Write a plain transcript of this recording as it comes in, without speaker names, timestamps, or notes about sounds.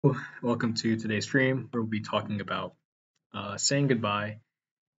Welcome to today's stream, where we'll be talking about saying goodbye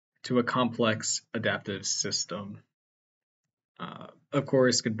to a complex adaptive system. Of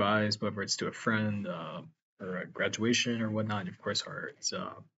course, goodbyes, whether it's to a friend or a graduation or whatnot, of course, can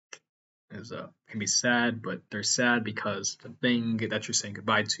be sad, but they're sad because the thing that you're saying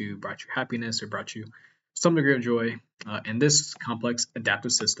goodbye to brought you happiness or brought you some degree of joy. And this complex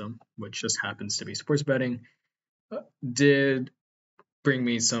adaptive system, which just happens to be sports betting, did bring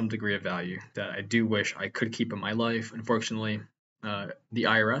me some degree of value that I do wish I could keep in my life. Unfortunately, the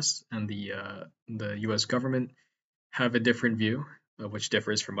IRS and the U.S. government have a different view, which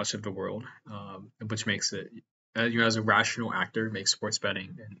differs from much of the world, which makes it, as a rational actor, makes sports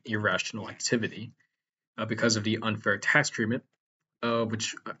betting an irrational activity because of the unfair tax treatment,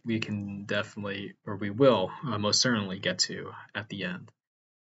 which we can definitely, or we will most certainly get to at the end.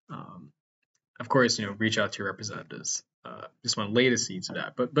 Um, of course, reach out to your representatives. Just want to lay the seeds of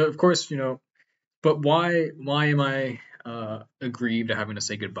that. But of course, but why am I aggrieved to having to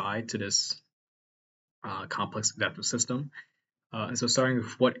say goodbye to this complex adaptive system? And so, starting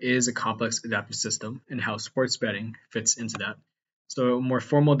with what is a complex adaptive system and how sports betting fits into that. So, a more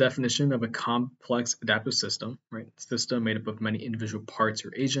formal definition of a complex adaptive system, right? System made up of many individual parts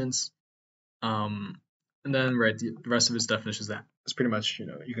or agents. And then, right, the rest of its definition is that it's pretty much,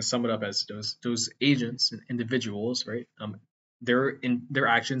 you can sum it up as those agents and individuals, right? Their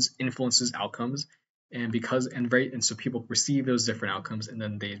actions influences outcomes, and and so people perceive those different outcomes, and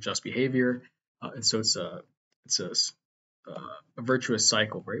then they adjust behavior, and so it's a virtuous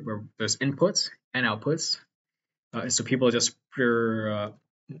cycle, right, where there's inputs and outputs, and so people adjust their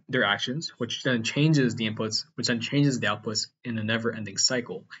actions, which then changes the inputs, which then changes the outputs in a never-ending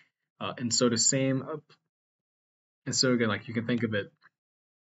cycle. And so the same And so again, like you can think of it,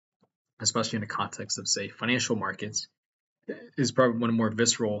 especially in the context of, say, financial markets, is probably one of the more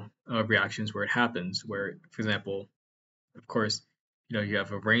visceral reactions where it happens. Where, for example, of course, you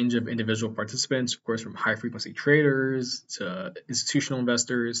have a range of individual participants, of course, from high frequency traders to institutional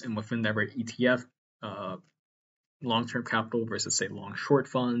investors, and within that, right, ETF, long term capital versus, say, long short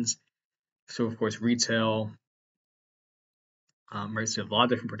funds. So, of course, retail, right? So, you have a lot of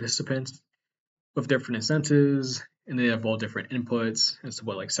different participants with different incentives, and they have all different inputs as to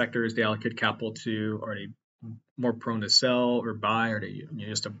what like sectors they allocate capital to. Are they more prone to sell or buy? Are they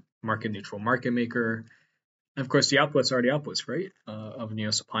just a market neutral market maker? And of course, the outputs are the outputs, right? Of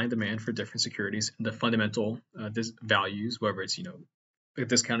supply and demand for different securities and the fundamental values, whether it's a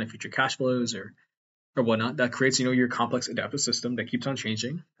discounted future cash flows or whatnot. That creates your complex adaptive system that keeps on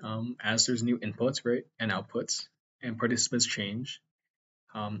changing as there's new inputs, right, and outputs, and participants change.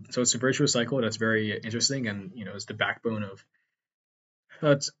 So it's a virtuous cycle that's very interesting, and is the backbone of,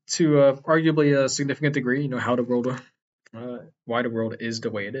 to arguably a significant degree, how the world, why the world is the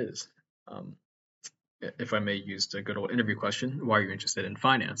way it is. Um, if I may use the good old interview question, why are you interested in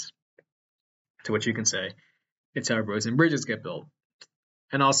finance? To which you can say, it's how roads and bridges get built,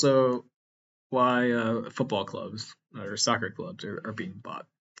 and also why football clubs or soccer clubs are being bought.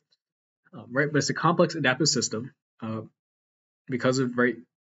 Right, but it's a complex adaptive system because of right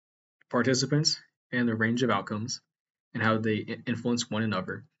participants and the range of outcomes and how they influence one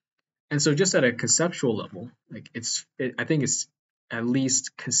another. And so, just at a conceptual level, like I think it's at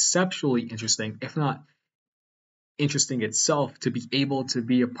least conceptually interesting, if not interesting itself, to be able to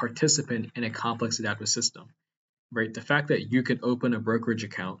be a participant in a complex adaptive system. Right, the fact that you could open a brokerage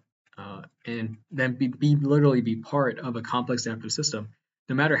account and then literally be part of a complex adaptive system,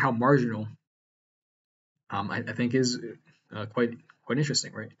 no matter how marginal, I think is quite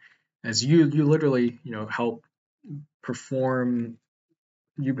interesting, right? As you literally help perform,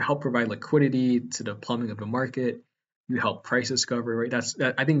 you help provide liquidity to the plumbing of the market, you help price discovery, right?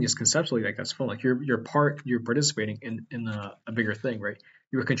 That I think just conceptually, like, that's fun. Like you're participating in a bigger thing, right?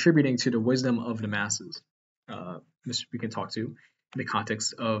 You're contributing to the wisdom of the masses. This we can talk to in the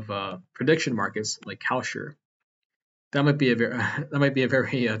context of prediction markets like Kalsher. That might be a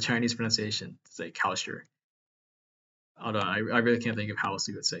very Chinese pronunciation to say Kalsher. Although I really can't think of how else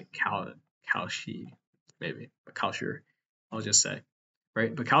you would say Kalshi, maybe, but Kalsher, I'll just say,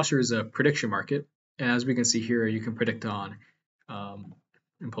 right? But Kalsher is a prediction market, and as we can see here, you can predict on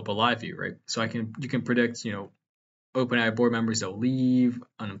in pull up a live view, right? So you can predict, OpenAI board members that will leave,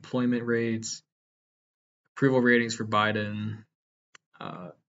 unemployment rates, approval ratings for Biden,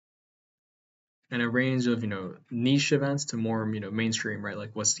 and a range of niche events to more mainstream, right?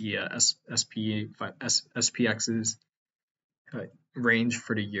 Like what's the SPX's range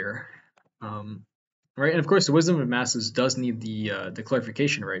for the year, right? And of course, the wisdom of masses does need the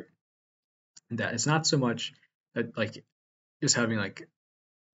clarification, right? That it's not so much that like just having like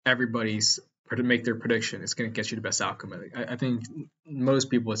everybody's to make their prediction is going to get you the best outcome. I think most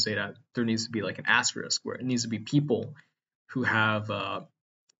people would say that there needs to be like an asterisk where it needs to be people who have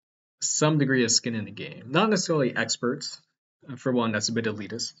some degree of skin in the game, not necessarily experts. For one, that's a bit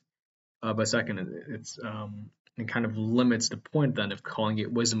elitist. But second, it kind of limits the point then of calling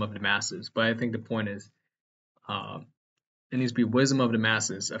it wisdom of the masses. But I think the point is uh, it needs to be wisdom of the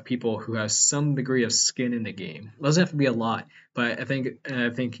masses of people who have some degree of skin in the game. It doesn't have to be a lot, but I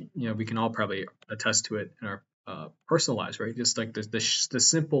think we can all probably attest to it in our personal lives, right? Just like the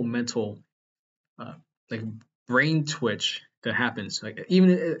simple mental uh, like brain twitch that happens, like even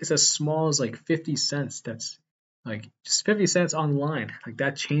it's as small as like 50 cents. That's like just 50 cents online. Like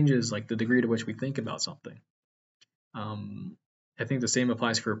that changes like the degree to which we think about something. Um, I think the same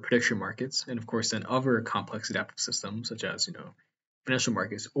applies for prediction markets, and of course, then other complex adaptive systems such as financial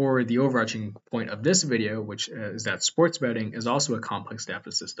markets. Or the overarching point of this video, which is that sports betting is also a complex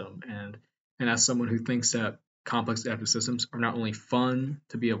adaptive system, and as someone who thinks that complex adaptive systems are not only fun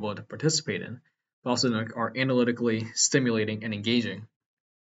to be able to participate in, but also are analytically stimulating and engaging.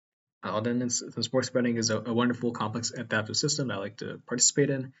 Then the sports betting is a wonderful complex adaptive system that I like to participate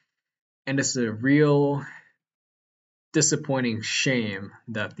in, and it's a real disappointing shame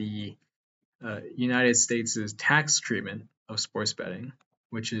that the United States' tax treatment of sports betting,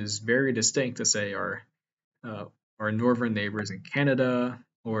 which is very distinct to say uh, our northern neighbors in Canada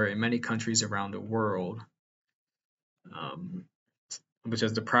or in many countries around the world, um, which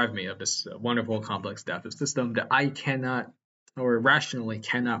has deprived me of this wonderful complex adaptive system that I cannot or rationally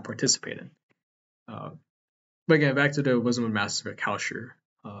cannot participate in. But again, back to the wisdom of masses of culture,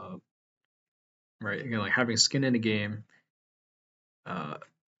 right? Again, like having skin in the game. Uh,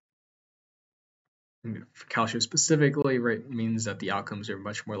 Calcio specifically, right, means that the outcomes are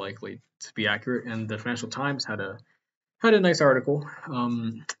much more likely to be accurate. And the Financial Times had a nice article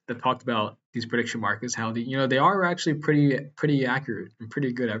that talked about these prediction markets, how they are actually pretty accurate and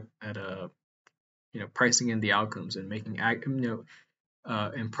pretty good at pricing in the outcomes and making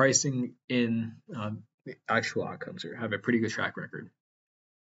and pricing in the actual outcomes, or have a pretty good track record.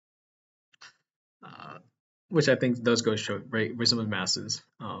 Uh, which I think does go show, right, wisdom of masses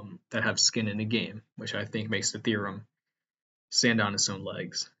that have skin in the game, which I think makes the theorem stand on its own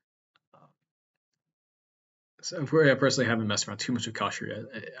legs. So I personally haven't messed around too much with culture yet.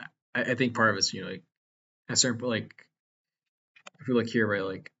 I think part of it's like a certain like if you look here, right,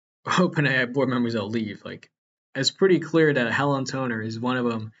 like OpenAI board members will leave. Like it's pretty clear that Helen Toner is one of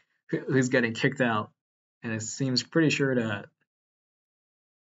them who's getting kicked out, and it seems pretty sure that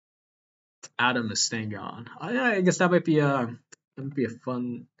Adam is staying on. I guess that might be a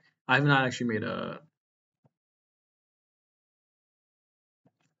fun. I have not actually made a.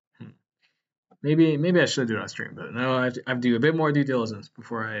 Maybe I should do it on stream, but no, I have to do a bit more due diligence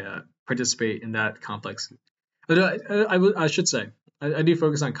before I participate in that complex. But I should say I do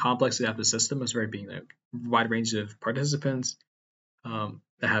focus on complex adaptive systems, right? Being a wide range of participants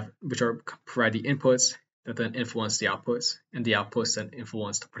which provide the inputs that then influence the outputs, and the outputs then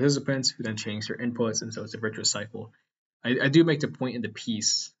influence the participants who then change their inputs, and so it's a virtuous cycle. I do make the point in the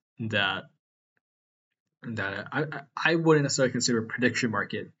piece that I wouldn't necessarily consider a prediction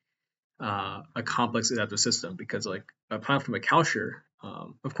market a complex adaptive system, because like a platform like Kalsher,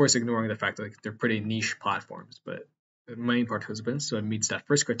 of course, ignoring the fact that like, they're pretty niche platforms, but many participants, so it meets that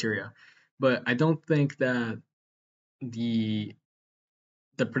first criteria. But I don't think that the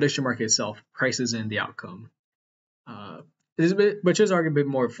prediction market itself prices in the outcome. Which is arguably a bit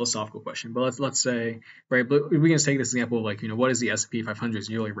more of a philosophical question. But let's say, right, but we can take this example of like what is the S&P 500's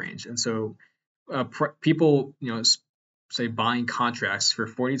yearly range, and so people say buying contracts for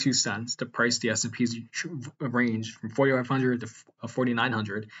 42 cents to price the S&P's range from 4,500 to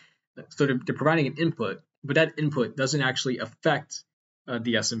 4,900. So they're providing an input, but that input doesn't actually affect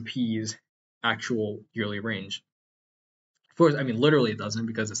the S&P's actual yearly range. Of course, I mean literally it doesn't,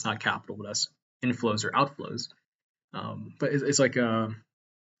 because it's not capital, but that's inflows or outflows. But it's like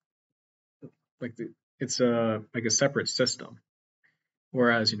it's like a separate system.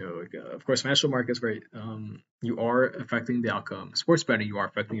 Whereas, of course, financial markets, right, you are affecting the outcome. Sports betting, you are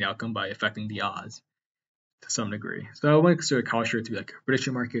affecting the outcome by affecting the odds to some degree. So I wouldn't consider culture to be like a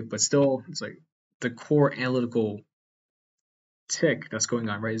prediction market, but still, it's like the core analytical tick that's going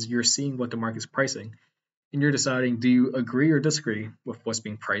on, right, is you're seeing what the market's pricing, and you're deciding, do you agree or disagree with what's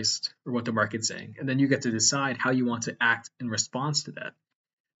being priced or what the market's saying? And then you get to decide how you want to act in response to that,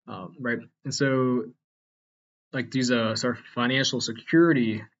 right? And so like use a sort of financial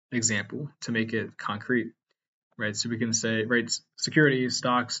security example to make it concrete, right? So we can say, right, securities,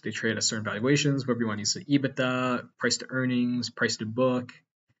 stocks, they trade at certain valuations, whatever you want to use, EBITDA, price to earnings, price to book.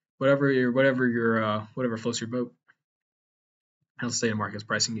 whatever floats your boat. Let's say the market's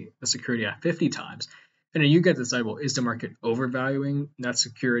pricing the security at 50 times, and then you get to decide, well, is the market overvaluing that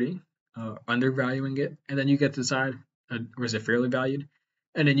security, undervaluing it, and then you get to decide, or is it fairly valued,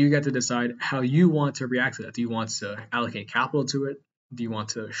 and then you get to decide how you want to react to that. Do you want to allocate capital to it? Do you want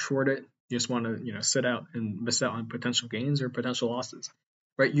to short it? You just want to sit out and miss out on potential gains or potential losses,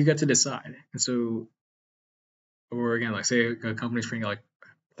 right? You get to decide, and so, or again, like say a company's trading like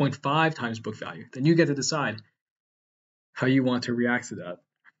 0.5 times book value, then you get to decide how you want to react to that.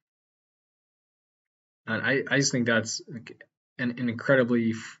 And I just think that's an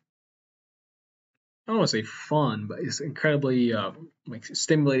incredibly, I don't want to say fun, but it's incredibly like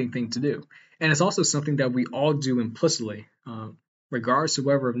stimulating thing to do. And it's also something that we all do implicitly, regardless of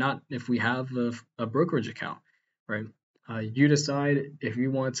whether or not if we have a brokerage account, right? You decide if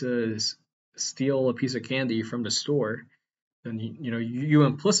you want to steal a piece of candy from the store, then you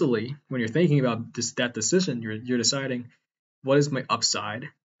implicitly, when you're thinking about that decision, you're deciding, what is my upside?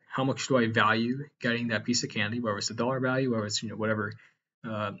 How much do I value getting that piece of candy, whether it's a dollar value, whether it's whatever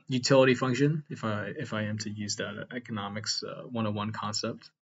utility function, if I am to use that economics 101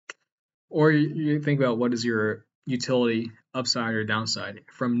 concept, or you think about what is your utility upside or downside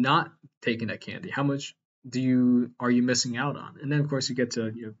from not taking that candy. How much are you missing out on? And then of course you get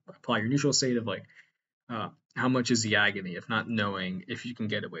to apply your neutral state of like how much is the agony of not knowing if you can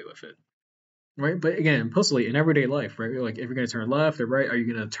get away with it. Right, but again, implicitly in everyday life, right? Like if you're going to turn left or right, are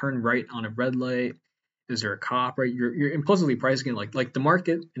you going to turn right on a red light? Is there a cop? Right, you're implicitly pricing it like the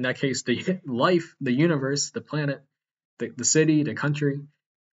market in that case, the life, the universe, the planet, the city, the country,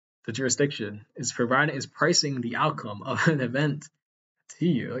 the jurisdiction is pricing the outcome of an event to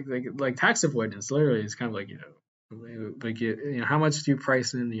you. Like tax avoidance, literally, is kind of like how much do you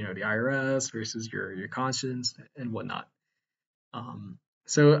price in the IRS versus your conscience and whatnot.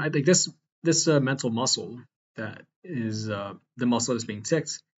 So I think this mental muscle that is the muscle that's being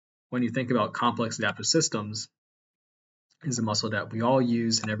ticked when you think about complex adaptive systems is a muscle that we all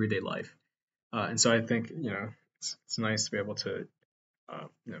use in everyday life. And so I think it's nice to be able to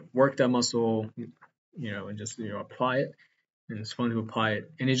work that muscle, and just apply it. And it's fun to apply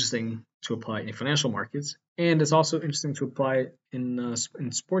it and interesting to apply it in financial markets. And it's also interesting to apply it in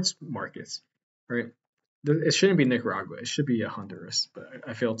sports markets, right? It shouldn't be Nicaragua. It should be Honduras, but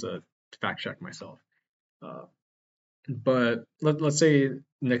I failed to fact check myself. But let's say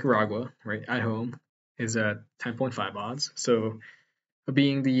Nicaragua, right, at home is at 10.5 odds. So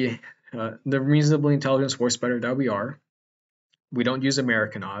being the reasonably intelligent sports bettor that we don't use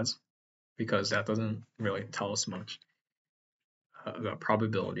American odds because that doesn't really tell us much about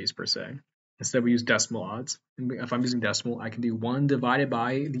probabilities per se. Instead, we use decimal odds. And if I'm using decimal, I can do 1 divided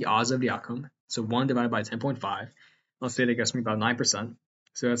by the odds of the outcome. So 1 divided by 10.5. Let's say that gets me about 9%.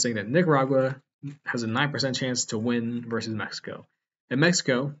 So that's saying that Nicaragua has a 9% chance to win versus Mexico. And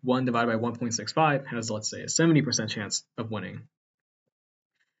Mexico, 1 divided by 1.65 has, let's say, a 70% chance of winning.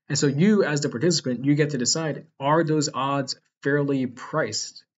 And so you, as the participant, you get to decide, are those odds fairly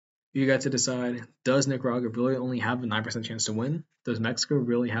priced? You get to decide, does Nicaragua really only have a 9% chance to win? Does Mexico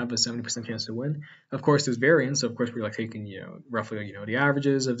really have a 70% chance to win? Of course, there's variance. So of course, we're like taking, roughly, the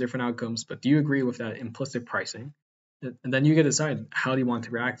averages of different outcomes. But do you agree with that implicit pricing? And then you get to decide, how do you want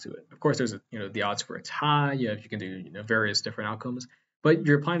to react to it? Of course, there's, the odds for a tie. You can do, various different outcomes. But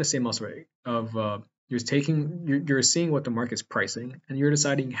you're applying the same muscle rate of you're seeing what the market's pricing, and you're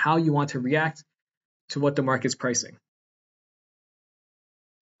deciding how you want to react to what the market's pricing.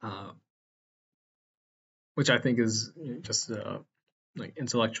 Which I think is just like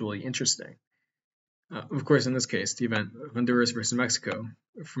intellectually interesting. Of course, in this case, the event of Honduras versus Mexico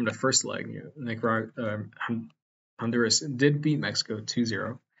from the first leg, Honduras did beat Mexico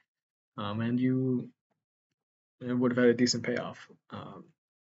 2-0, and you would have had a decent payoff.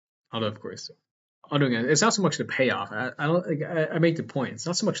 Although, of course, it's not so much the payoff. I make the point. It's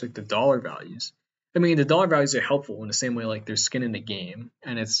not so much like the dollar values. I mean, the dollar values are helpful in the same way like there's skin in the game,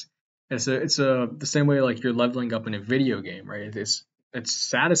 and it's the same way like you're leveling up in a video game, right? It's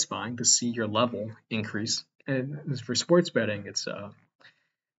satisfying to see your level increase, and for sports betting, it's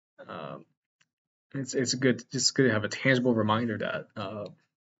good to have a tangible reminder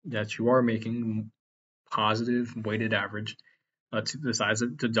that you are making positive weighted average to the size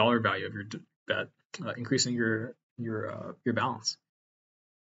of the dollar value of your bet, increasing your balance.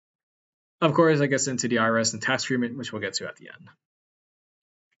 Of course, I guess into the IRS and tax treatment, which we'll get to at the end.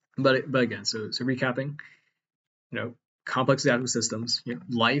 But again, so recapping, complex adaptive systems.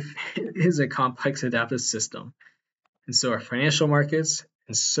 Life is a complex adaptive system, and so are financial markets,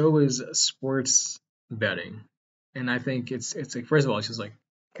 and so is sports betting. And I think it's like, first of all, it's just like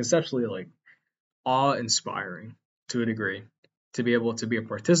conceptually like awe-inspiring to a degree to be able to be a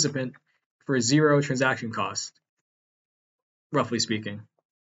participant for zero transaction cost, roughly speaking,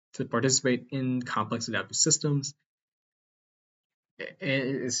 to participate in complex adaptive systems.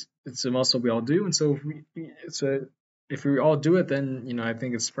 And it's a muscle we all do, and so if we all do it, then I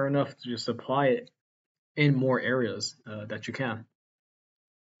think it's fair enough to just apply it in more areas that you can.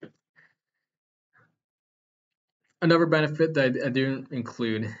 Another benefit that I do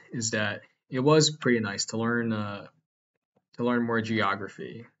include is that it was pretty nice to learn more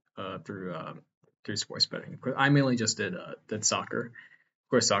geography through sports betting. I mainly just did soccer. Of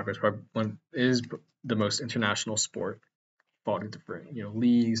course, soccer is the most international sport, followed in different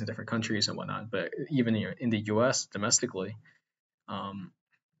leagues in different countries and whatnot. But even in the U.S. domestically, I'm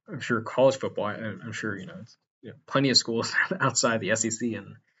sure college football. I'm sure plenty of schools outside the SEC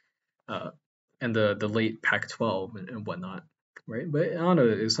uh, and the late Pac-12 and whatnot, right? But I don't know.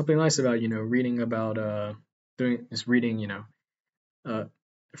 There's something nice about reading about reading uh,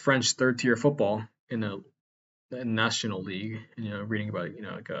 French third tier football in the National League, and reading about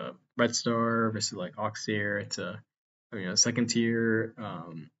like Red Star versus like Auxerre to second tier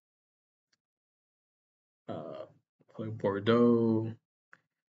uh, like Bordeaux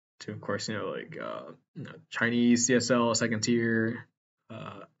to of course like Chinese CSL second tier,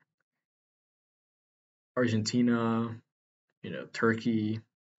 uh, Argentina, Turkey,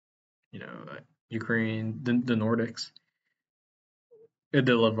 Ukraine, the Nordics,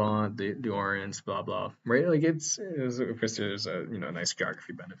 the Levant, the Orient, blah blah, right? Like of course there's a nice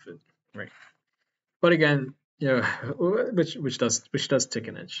geography benefit, right? But again, which does tick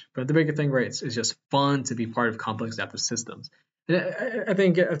an itch. But the bigger thing, right, is just fun to be part of complex adaptive systems. And I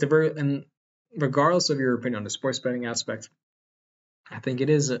think at the very and regardless of your opinion on the sports betting aspect, I think it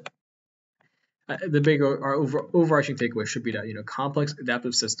is the big our overarching takeaway should be that complex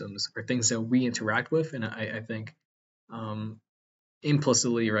adaptive systems are things that we interact with, and I think um,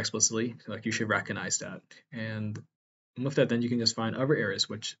 implicitly or explicitly, like you should recognize that, and with that, then you can just find other areas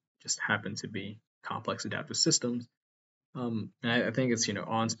which just happen to be complex adaptive systems. And I think it's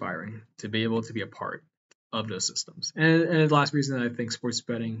awe-inspiring to be able to be a part of those systems. And the last reason that I think sports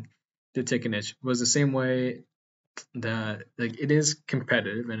betting did take a niche was the same way that like it is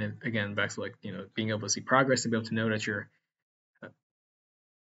competitive, and again back to like being able to see progress and be able to know that you're uh,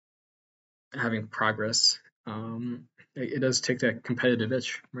 having progress. It does take that competitive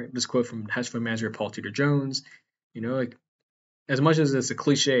itch, right? This quote from hedge fund manager Paul Tudor Jones, like as much as it's a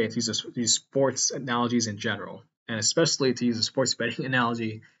cliche, to use these sports analogies in general, and especially to use a sports betting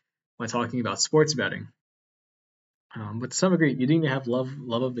analogy when talking about sports betting. But to some degree, you need to have love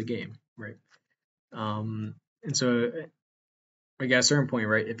of the game, right? And so, like at a certain point,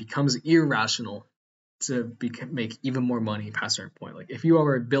 right, it becomes irrational to make even more money past a certain point. Like if you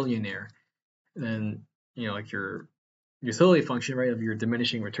are a billionaire, then like your utility function, right, of your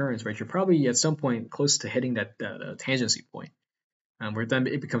diminishing returns, right, you're probably at some point close to hitting that tangency point, where then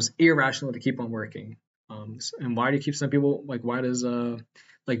it becomes irrational to keep on working. And why do you keep some people like? Why does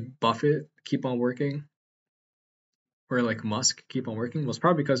like Buffett keep on working, or like Musk keep on working? Well, it's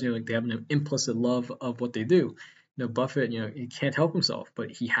probably because like they have an implicit love of what they do. Buffett, he can't help himself,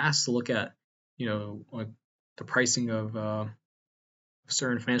 but he has to look at like the pricing of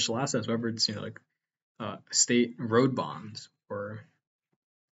certain financial assets, whether it's like state road bonds or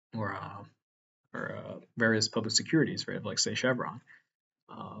various public securities, right? Like say Chevron.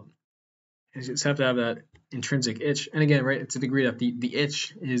 Um, you just have to have that intrinsic itch, and again, right, to the degree that the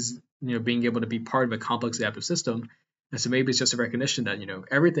itch is being able to be part of a complex adaptive system. And so maybe it's just a recognition that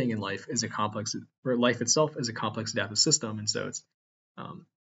everything in life is a complex, or life itself is a complex adaptive system, and so um,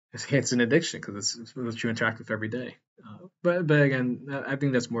 it's an addiction because it's what you interact with every day. But again, I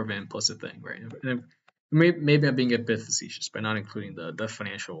think that's more of an implicit thing, right? And maybe I'm being a bit facetious by not including the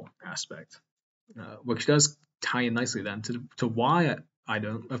financial aspect, which does tie in nicely then to why I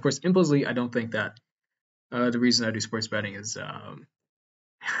don't. Of course, implicitly, I don't think that the reason I do sports betting is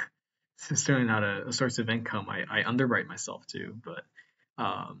certainly not a source of income I underwrite myself to. But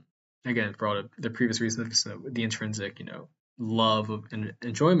again, for all the previous reasons, the intrinsic, love of, and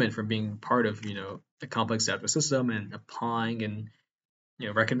enjoyment from being part of, a complex adaptive system and applying and,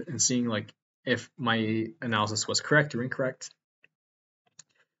 and seeing like if my analysis was correct or incorrect.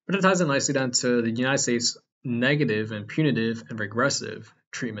 But it ties in nicely down to the United States negative and punitive and regressive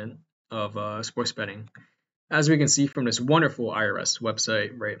treatment of sports betting. As we can see from this wonderful IRS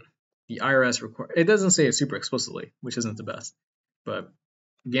website, right? The IRS it doesn't say it super explicitly, which isn't the best, but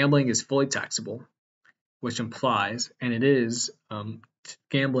gambling is fully taxable, which implies, and it is,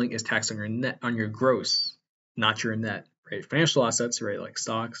 gambling is taxed on your net, on your gross, not your net, right? Financial assets, right, like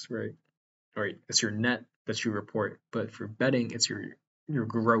stocks, right, it's your net that you report. But for betting, it's your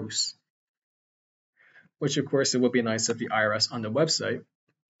gross, which of course it would be nice if the IRS on the website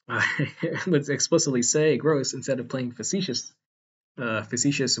would explicitly say gross instead of playing facetious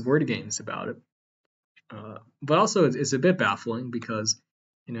word games about it. But also, it's a bit baffling because,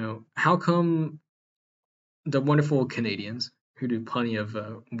 how come the wonderful Canadians who do plenty of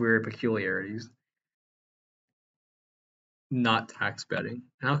weird peculiarities not tax betting?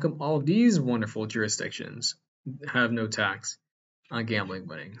 How come all of these wonderful jurisdictions have no tax on gambling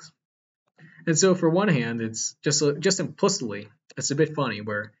winnings? And so, for one hand, it's just implicitly, it's a bit funny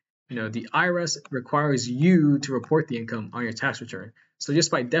where the IRS requires you to report the income on your tax return. So,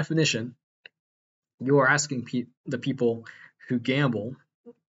 just by definition, you are asking the people who gamble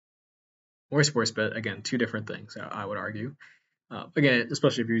or sports bet, again, two different things, I would argue. Again,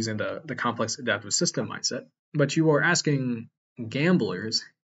 especially if you're using the complex adaptive system mindset, but you are asking gamblers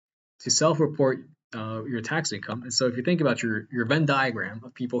to self-report your tax income. And so if you think about your Venn diagram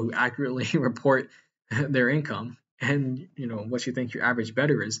of people who accurately report their income and what you think your average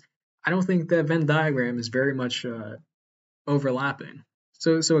bettor is, I don't think that Venn diagram is very much overlapping.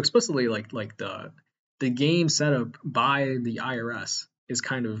 So explicitly, like the game set up by the IRS is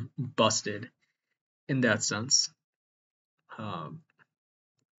kind of busted in that sense. Um,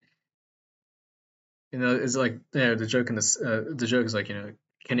 it's like the joke in this. The joke is like, can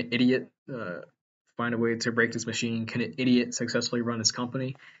an idiot find a way to break this machine? Can an idiot successfully run his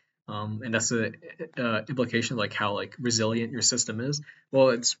company? And that's the implication of like how like resilient your system is. Well,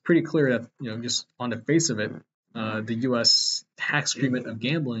 it's pretty clear that just on the face of it, the U.S. tax treatment of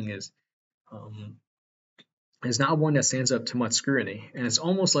gambling is not one that stands up to much scrutiny, and it's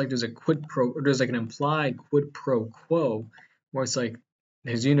almost like there's like an implied quid pro quo, where it's like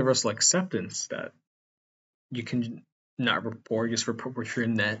there's universal acceptance that you can not report, just report your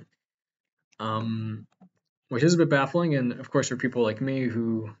net, which is a bit baffling. And of course, for people like me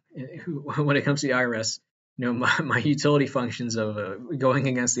who when it comes to the IRS, my utility functions of going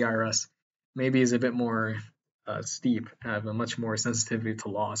against the IRS maybe is a bit more steep. I have a much more sensitivity to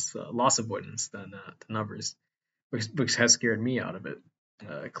loss avoidance than others, which has scared me out of it,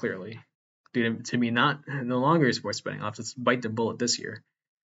 clearly. Due to me no longer sports betting, I'll have to bite the bullet this year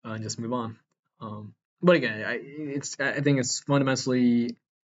and just move on. But again, I think it's fundamentally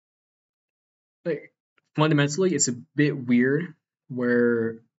it's a bit weird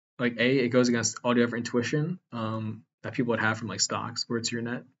where like it goes against all the other intuition that people would have from like stocks, where it's your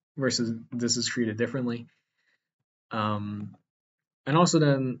net versus this is treated differently. And also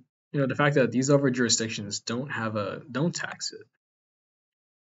then the fact that these other jurisdictions don't tax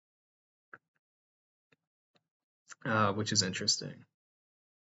it, which is interesting.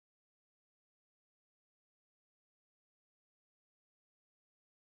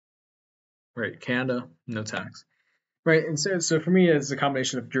 Right, Canada, no tax. Right, and so for me, it's a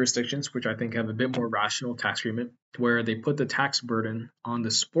combination of jurisdictions which I think have a bit more rational tax treatment, where they put the tax burden on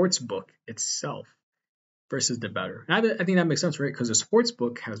the sports book itself versus the bettor. And I think that makes sense, right? Because the sports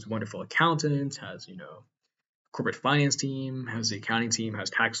book has wonderful accountants, has corporate finance team, has the accounting team, has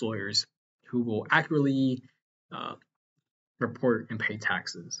tax lawyers who will accurately uh, report and pay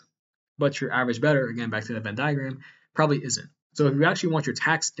taxes. But your average bettor, again, back to the Venn diagram, probably isn't. So if you actually want your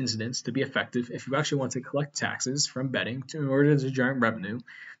tax incidence to be effective, if you actually want to collect taxes from betting in order to generate revenue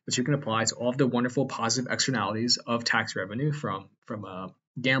that you can apply to all of the wonderful positive externalities of tax revenue, from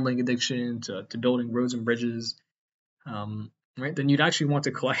gambling addiction to building roads and bridges, right? Then you'd actually want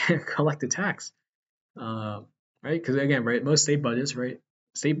to collect the tax, right? Because again, right, most state budgets, right,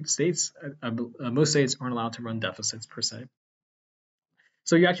 most states aren't allowed to run deficits per se.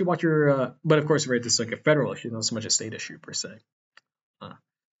 So you actually want your, but of course, right, this is like a federal issue, not so much a state issue per se, uh,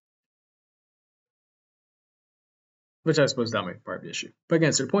 which I suppose that might be part of the issue. But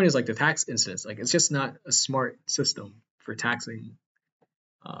again, so the point is like the tax incidence, like it's just not a smart system for taxing.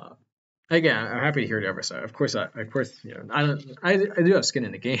 Again, I'm happy to hear the other side. Of course, I do have skin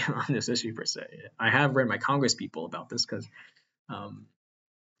in the game on this issue per se. I have read my Congress people about this because,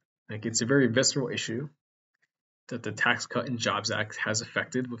 like, it's a very visceral issue that the Tax Cut and Jobs Act has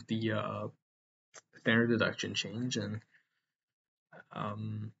affected with the standard deduction change, and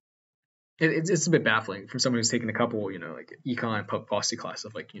it's a bit baffling from someone who's taken a couple, like econ and public policy class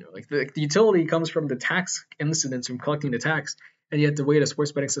of like, like the utility comes from the tax incidence from collecting the tax, and yet the way the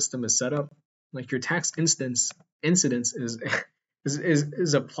sports betting system is set up, like your tax incidence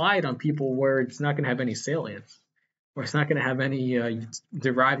is applied on people where it's not going to have any salience, or it's not going to have any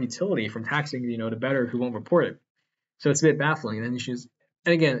derived utility from taxing, the bettor who won't report it. So it's a bit baffling. And then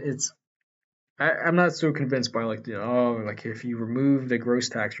and again, I'm not so convinced by like like if you remove the gross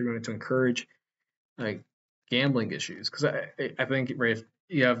tax, you're going to encourage like gambling issues because I think right if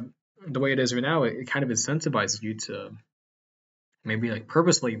you have the way it is right now, it kind of incentivizes you to maybe like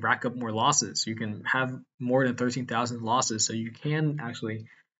purposely rack up more losses. You can have more than 13,000 losses, so you can actually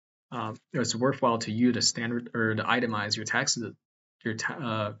it's worthwhile to you to standard or to itemize your taxes,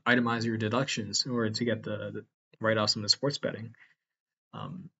 itemize your deductions in order to get the write-offs on the sports betting.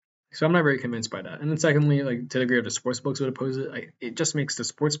 Um, so I'm not very convinced by that. And then secondly, like to the degree of the sports books would oppose it, it just makes the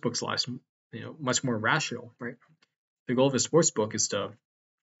sports books lives much more rational, right? The goal of a sports book is to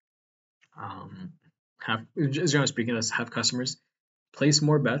have, generally speaking, is have customers place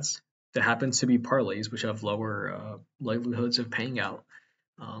more bets that happen to be parlays, which have lower likelihoods of paying out.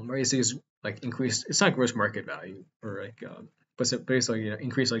 Right, so it's like increase. It's not gross market value or like, but basically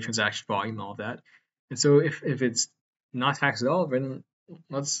increase like transaction volume and all of that. And so if it's not taxed at all, then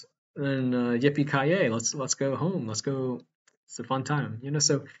yippee ki yay, let's go home. Let's go. It's a fun time,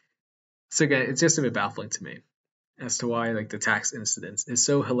 So again, it's just a bit baffling to me as to why like the tax incidence is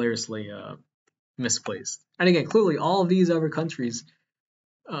so hilariously misplaced. And again, clearly all of these other countries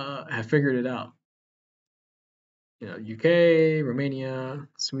have figured it out. UK, Romania,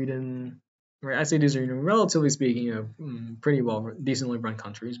 Sweden, right? I say these are, relatively speaking, pretty well, decently run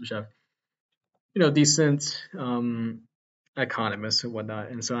countries, which have, decent economists and whatnot.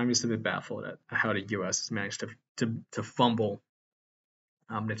 And so I'm just a bit baffled at how the U.S. has managed to fumble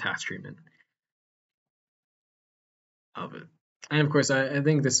the tax treatment of it. And of course, I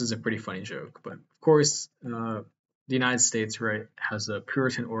think this is a pretty funny joke, but of course, the United States, right, has a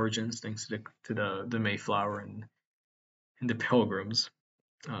Puritan origins thanks to the Mayflower and the Pilgrims.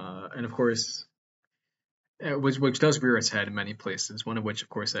 And of course, which does rear its head in many places. One of which, of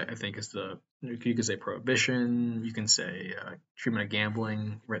course, I think is you could say prohibition. You can say treatment of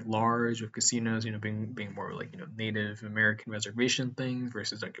gambling writ large, with casinos, being more like Native American reservation things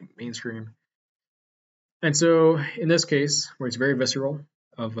versus like mainstream. And so in this case, where it's very visceral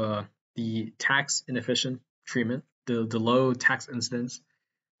of the tax inefficient treatment, the low tax incidence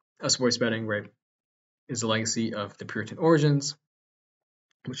of sports betting, right, is the legacy of the Puritan origins,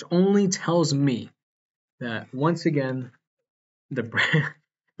 which only tells me that once again the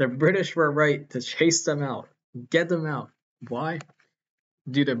the British were right to chase them out, get them out. Why?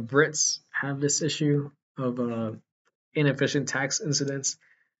 Do the Brits have this issue of inefficient tax incidents?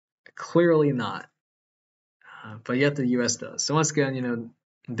 Clearly not. But yet the U.S. does. So once again,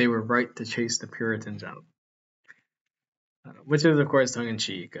 they were right to chase the Puritans out, which is of course tongue in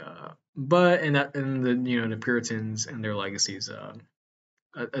cheek. But in the Puritans and their legacies,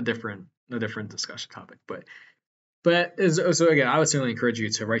 a different discussion topic. But so again, I would certainly encourage you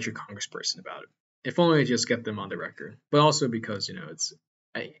to write your congressperson about it, if only to just get them on the record, but also because it's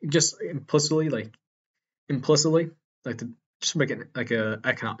just implicitly, like to just make it like a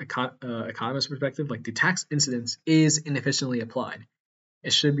economist perspective, like the tax incidence is inefficiently applied.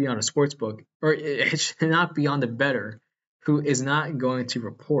 It should be on a sports book, or it should not be on the bettor who is not going to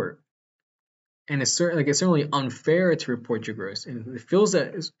report. And it's certainly unfair to report your gross, and it feels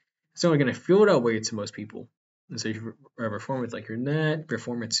that it's only going to feel that way to most people. And so you reform it to like your net,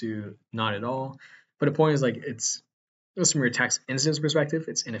 reform it to not at all. But the point is like it's just from your tax incidence perspective,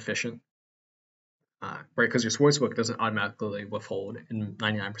 it's inefficient, right? Because your sportsbook doesn't automatically withhold in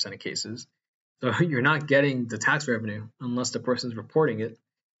 99% of cases, so you're not getting the tax revenue unless the person's reporting it.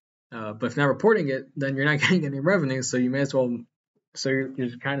 But if not reporting it, then you're not getting any revenue, so you may as well. So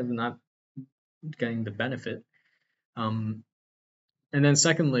you're kind of not getting the benefit. And then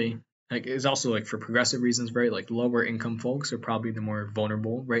secondly, like it's also like for progressive reasons, right? Like lower income folks are probably the more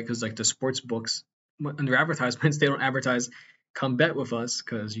vulnerable, right? Because like the sports books under advertisements, they don't advertise come bet with us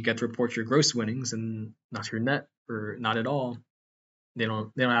because you get to report your gross winnings and not your net or not at all. They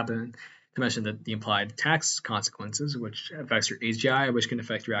don't happen to mention that the implied tax consequences, which affects your AGI, which can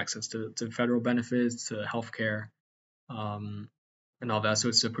affect your access to federal benefits, to healthcare, and all that. So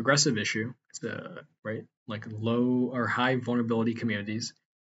it's a progressive issue. It's right, like low or high vulnerability communities.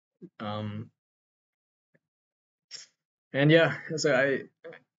 And yeah, so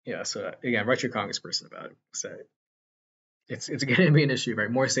again, write your congressperson about it. So it's going to be an issue,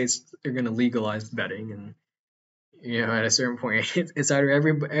 right? More states are going to legalize betting, and at a certain point, it's either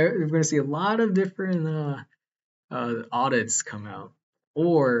we're going to see a lot of different audits come out,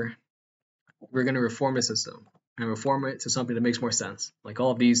 or we're going to reform the system and reform it to something that makes more sense, like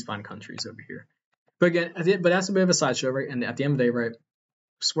all of these fine countries over here. But again, but that's a bit of a sideshow, right? And at the end of the day, right,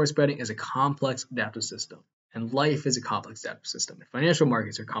 sports betting is a complex adaptive system, and life is a complex adaptive system. Financial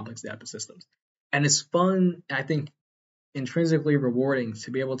markets are complex adaptive systems, and it's fun. I think intrinsically rewarding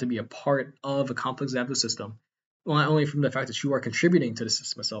to be able to be a part of a complex adaptive system. Well, not only from the fact that you are contributing to the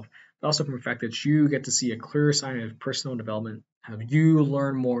system itself, but also from the fact that you get to see a clear sign of personal development, have you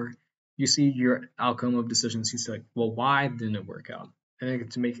learn more, you see your outcome of decisions, you say like, well, why didn't it work out? And then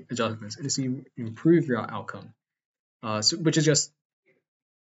to make adjustments and to see you improve your outcome, which is just,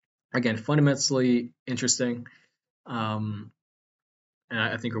 again, fundamentally interesting. Um, and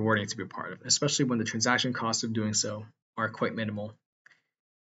I think rewarding to be a part of, especially when the transaction costs of doing so are quite minimal.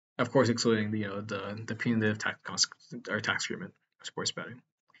 Of course, excluding the punitive tax cost or tax treatment of sports betting.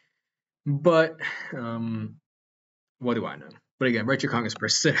 But what do I know? But again, write your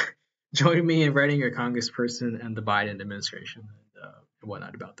congressperson. Join me in writing your congressperson and the Biden administration and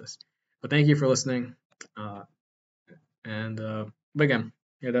whatnot about this. But thank you for listening. But again,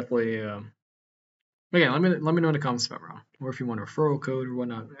 yeah, definitely. Again, let me know in the comments if I'm wrong, or if you want a referral code or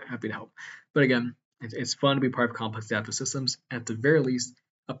whatnot. Happy to help. But again, it's fun to be part of complex adaptive systems. At the very least,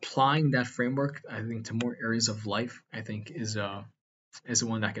 applying that framework, I think, to more areas of life, I think is the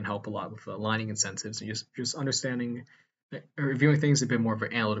one that can help a lot with aligning incentives and just understanding or viewing things in a bit more of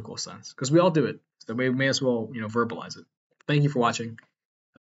an analytical sense, because we all do it. So we may as well verbalize it. Thank you for watching.